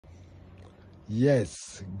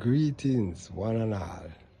Yes, greetings one and all.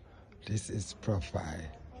 This is Profile.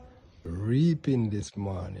 Reaping this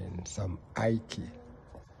morning some I-kee.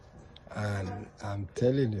 And I'm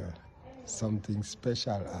telling you, something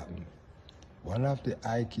special happened. One of the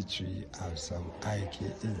I-kee tree have some I-kee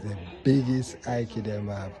is the biggest I-kee them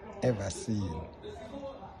I've ever seen.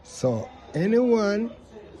 So anyone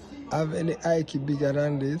have any I-kee bigger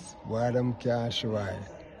than this, boy them can't show I.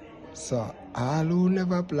 So all who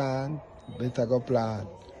never plant, better go plant.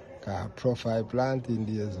 Cause Profile planting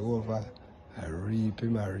days over, I reap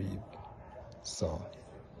him a reap. So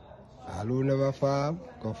all who never farm,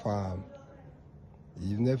 go farm.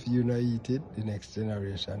 Even if you not eat it, the next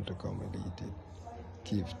generation to come will eat it.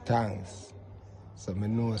 Give thanks. So me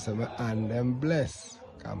know so my hand them bless.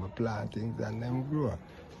 Cause I plant things and them grow.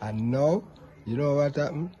 And now, you know what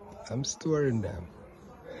happened? I'm storing them.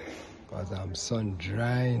 Because I'm sun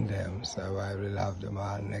drying them, so I will have them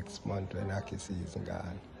all next month when I-kee season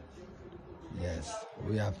gone. Yes,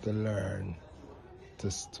 we have to learn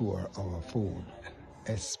to store our food,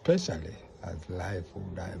 especially as live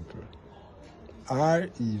food ample, or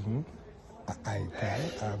even a Ital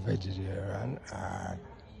or vegetarian or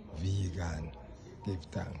vegan. Give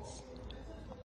thanks.